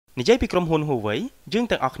និយាយពីក្រុមហ៊ុន HUAWEI យើង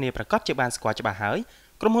ទាំងអស់គ្នាប្រកាសជាបានស្គាល់ច្បាស់ហើយ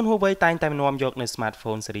ក្រុមហ៊ុន HUAWEI តែងតែនាំយកនៅ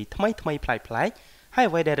smartphone ស៊េរីថ្មីៗប្លែកៗហើយ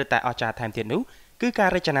អ្វីដែលរឹតតែអស្ចារ្យថែមទៀតនោះគឺការ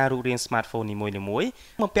រចនារូបរាង smartphone នីមួយៗ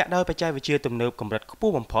បំពាក់ដោយបច្ចេកវិទ្យាទំនើបកម្រិតខ្ព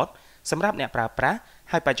ស់បំផុតសម្រាប់អ្នកប្រើប្រាស់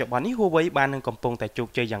ហើយបច្ចុប្បន្ននេះ HUAWEI បាននឹងកំពុងតែជោគ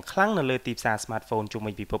ជ័យយ៉ាងខ្លាំងនៅលើទីផ្សារ smartphone ជុំ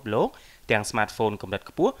វិញពិភពលោកទាំង smartphone កម្រិត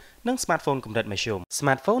ខ្ពស់និង smartphone កម្រិតមធ្យម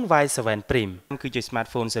Smartphone Y7 Prime គឺជា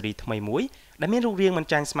smartphone ស៊េរីថ្មីមួយដែលមានរូបរាងមិន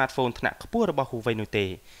ចាញ់ smartphone ថ្នាក់ខ្ពស់របស់ HUAWEI នោះទេ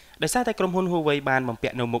ដោយសារតែក្រុមហ៊ុន HUAWEI បានបំពា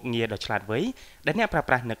ក់នូវមុខងារដ៏ឆ្លាតវៃដែលអ្នកប្រើ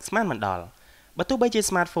ប្រាស់នឹកស្មានមិនដល់បើទោះបីជា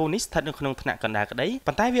smartphone នេះស្ថិតនៅក្នុងថ្នាក់កណ្ដាលក្តី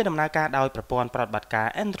ប៉ុន្តែវាដំណើរការដោយប្រព័ន្ធប្រតិបត្តិការ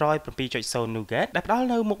Android 7.0 Nougat ដែលផ្ដល់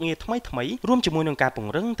នូវមុខងារថ្មីៗរួមជាមួយនឹងការព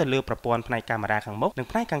ង្រឹងទៅលើប្រព័ន្ធផ្នែកកាមេរ៉ាខាងមុខនិង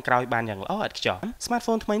ផ្នែកខាងក្រោយបានយ៉ាងល្អឥតខ្ចោះ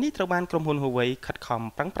Smartphone ថ្មីនេះត្រូវបានក្រុមហ៊ុន HUAWEI ខិតខំ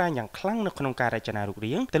ប្រឹងប្រែងយ៉ាងខ្លាំងនៅក្នុងការរចនារូប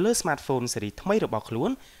រាងទៅលើ smartphone ស៊េរីថ្មីរបស់ខ្លួ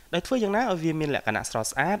នដែលធ្វើយ៉ាងណាឲ្យវាមានលក្ខណៈស្រស់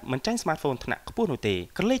ស្អាតមិនចាញ់ smartphone ថ្នាក់ខ្ពស់នោះទេ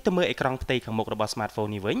ក្រឡេកទៅមើលអេក្រង់ផ្ទៃខាងមុខរបស់ smartphone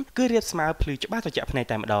នេះវិញគឺរាបស្មើភ្លឺច្បាស់ត្រជាក់ភ្នែក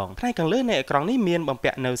តែម្ដងផ្នែកខាងលើនៃអេក្រង់នេះមានបំ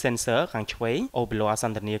ពាក់នៅ sensor ខាងឆ្វេង overlaw ស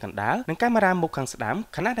ន្ទនាកណ្ដាលនិងកាមេរ៉ាមុខខាងស្ដាំ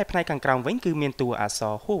ខណៈដែលផ្នែកខាងក្រោមវិញគឺមានតួអក្ស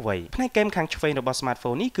រ HUAWEI ផ្នែកហ្គេមខាងឆ្វេងរបស់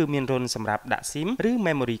smartphone នេះគឺមានរុនសម្រាប់ដាក់ SIM ឬ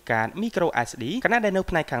memory card micro SD ខណៈដែលនៅ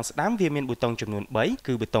ផ្នែកខាងស្ដាំវាមានប៊ូតុងចំនួន3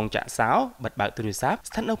គឺប៊ូតុងចាក់សោបិទបើកទូរស័ព្ទ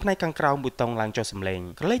ស្ថិតនៅផ្នែកខាងក្រោមប៊ូតុងឡើងចុះសំឡេង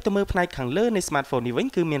ក្រឡេកទៅមើលផ្នែកខាងលើនៃ smartphone នេះវិញ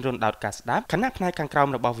គឺមានរុនដោតការស្ដាប់ខណៈផ្នែកខាងក្រោម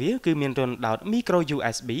របស់វាគឺមានរុនដោត micro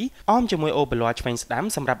USB អមជាមួយ overlaw ឆ្វេងស្ដាំ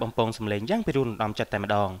សម្រាប់បំពងសំឡេងយ៉ាងពិរោះរណ្ដំចិត្តតែ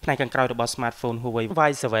ម្ដងផ្នែកខាងក្រោយរបស់ smartphone HUAWEI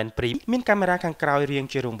Y7 Prime មានកាមេរ៉ាខាងក្រោយរាង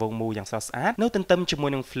ជារង្វង់មូលយ៉ាងស្រស់ស្អាតនៅទន្ទឹមជាមួ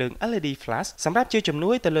យនឹងភ្លើង LED flash សម្រាប់ជាជំ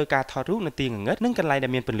នួយទៅលើការថតរូបនៅទីងងឹតនិងកន្លែងដែ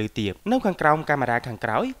លមានពន្លឺទាបនៅខាងក្រោមកាមេរ៉ាខាងក្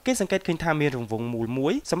រោយគេសង្កេតឃើញថាមានរង្វង់មូលមួ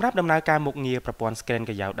យសម្រាប់ដំណើរការមុខងារប្រព័ន្ធ scan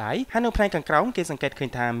កាយ៉ៅដៃហើយនៅផ្នែកខាងក្រោមគេសង្កេតឃើញ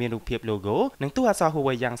ថាមានរូបភាព logo និងតួអក្សរ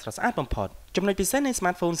HUAWEI យ៉ាងស្រស់ស្អាតបំផុតចំណុចពិសេសនៃ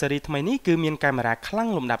smartphone ស៊េរីថ្មីនេះគឺមានកាមេរ៉ាខ្លាំង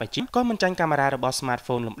លំដាប់អាជីពក៏មិនចាញ់កាមេរ៉ារបស់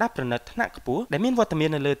smartphone លំដាប់ប្រណិតថ្នាក់ខ្ពស់ដែលមានវត្តមាន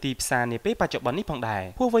នៅលើទីផ្សារនាពេលបច្ចុប្បន្ននេះផងដែរ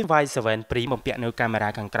HUAWEI Y7 Prime បំពាក់នូវកាមេរ៉ា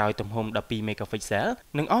ខាងក្រោយទំហំ12 megapixel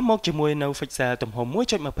និងអមមកជាមួយនៅ pixel ទំហំ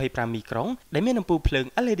 1.25 មីក្រុងដែលមានអំពូលភ្លើង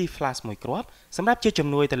LED flash មួយគ្រាប់សម្រាប់ជាជំ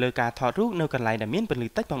នួយទៅលើការថតរូបនៅកន្លែងដែលមានពន្លឺ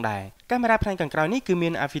តិចផងដែរកាមេរ៉ាផ្នែកខាងក្រោយនេះគឺមា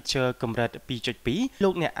ន aperture កម្រិត 2.2 លោ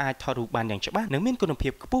កអ្នកអាចថតរូបបានយ៉ាងច្បាស់និងមានគុណភា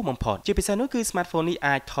ពខ្ពស់បំផុតជាពិសេសនោះគឺ smartphone នេះ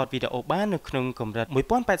អាចថតវីដេអូបាននៅក្នុងកម្រិត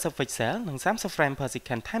 1080 pixel និង30 frame per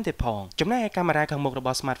second ថែមទៀតផងចំណែកឯកាមេរ៉ាខាងមុខរប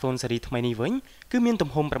ស់ smartphone ស៊េរីថ្មីនេះវិញគឺមានទំ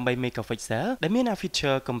ហំ8 megapixel ដែលមាន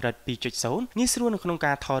aperture កម្រិត 2.0 ងាយស្រួលនៅក្នុង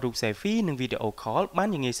ការថតរូប selfie និង video call បាន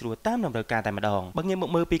យ៉ាងងាយស្រួលតាមតម្រូវការតែម្ដងបើងាកមក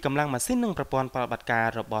មើលពីកម្លាំងម៉ាស៊ីននិងប្រព័ន្ធប្រតិបត្តិការ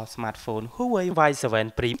របស់ smartphone HUAWEI Y7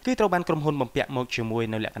 Prime គឺត្រូវបានក្រុមហ៊ុនបំពាក់មកជាមួយ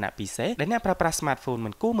នៅលក្ខណៈពិសេសដែលអ្នកប្រើប្រាស់ smartphone មិ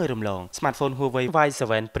នគួរមើលរំលង smartphone HUAWEI Y7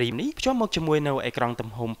 Prime នេះភ្ជាប់មកជាមួយនៅអេក្រង់ទំ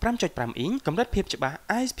ហំ 5.5 អ៊ីងកម្រិតភាពច្បាស់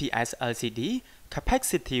IPS LCD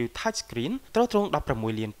Capacitive Touchscreen ទ្រទ្រង់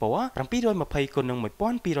16លានពណ៌720 គុណនឹង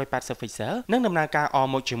1280 pixel និងដំណើរការអម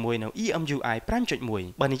មកជាមួយនៅ EMUI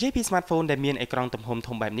 5.1 បើនិយាយពី smartphone ដែលមានអេក្រង់ទំហំ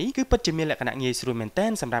ធំបែបនេះគឺពិតជាមានលក្ខណៈងាយស្រួលមែនទែ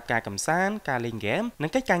នសម្រាប់ការកម្សាន្តការលេងហ្គេមនិ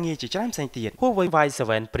ងកិច្ចការងារជាច្រើនផ្សេងទៀត HUAWEI Y7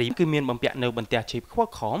 Prime គឺមានបំពាក់នៅបន្ទះ chip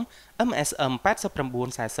Qualcomm MSM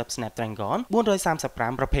 8940 Snapdragon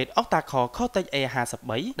 435ប្រភេទ Octa-core Cortex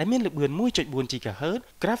A53 ដែលមានល្បឿន 1.4 GHz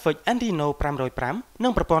Graphics Adreno 505និ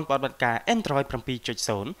ងប្រព័ន្ធប្រតិបត្តិការ Android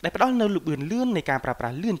 7.0 ដែលផ្ដល់នូវល្បឿនលឿននៃការប្រើប្រា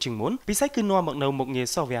ស់លឿនជាងមុនពិសេសគឺនាំមកនូវមុខងារ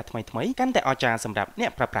software ថ្មីៗកាន់តែអស្ចារ្យសម្រាប់អ្ន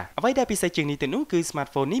កប្រើប្រាស់អ្វីដែលពិសេសជាងនេះទៅនោះគឺ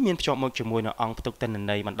smartphone នេះមានភ្ជាប់មកជាមួយនឹងអង្គផ្ទុកទិន្ន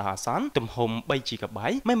ន័យបណ្ដោះអាសន្នទំហំ 3GB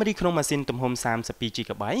memory ក្នុងម៉ាស៊ីនទំហំ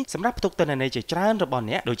 32GB សម្រាប់ផ្ទុកទិន្នន័យជាច្រើនរបស់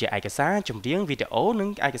អ្នកដូចជាឯកសារចម្រៀងវីដេអូនិង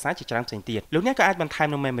ឯកសារជាច្រើនផ្សេងទៀតលោកអ្នកក៏អាចបន្ថែម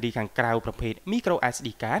នូវ memory ខាងក្រៅប្រភេទ micro SD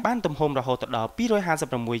card បានទំហំរហូតដល់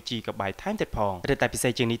 256GB ថែមទៀតផងរឹតតែពិសេ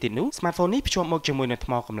សជាងនេះទៀតនោះ smartphone នេះភ្ជាប់មកជាមួយនឹង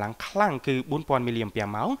ថ្មកម្លាំងខ្លាំងគឺ4000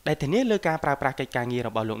 mAh ដែលធានាលើការប្រើប្រាស់កិច្ចការងាររ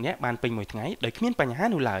បស់លោកអ្នកបានពេញមួយថ្ងៃដោយគ្មានបញ្ហា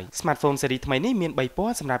នោះឡើយ Smartphone ស៊េរីថ្មីនេះមាន3ព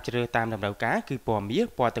ណ៌សម្រាប់ជ្រើសតាមតម្រូវការគឺពណ៌មាស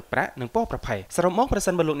ពណ៌ទឹកប្រាក់និងពណ៌ប្រផេះសរុបមកប្រ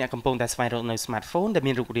សិនបើលោកអ្នកកំពុងតែស្វែងរកនៅ Smartphone ដែល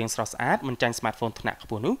មានរូបរាងស្រស់ស្អាតមិនចាញ់ Smartphone ថ្នាក់ខ្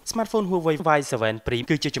ពស់នោះ Smartphone HUAWEI Y7 Prime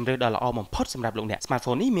គឺជាជម្រើសដ៏ល្អបំផុតសម្រាប់លោកអ្នក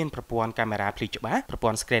Smartphone នេះមានប្រព័ន្ធកាមេរ៉ាភ្លឺច្បាស់ប្រព័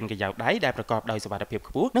ន្ធ Scan កាយ៉ៅដៃដែលប្រកបដោយសុវត្ថិភាព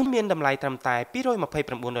ខ្ពស់និងមានតម្លៃត្រឹមតែ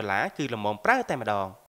$229គឺល្មមប្រើតែម្ដង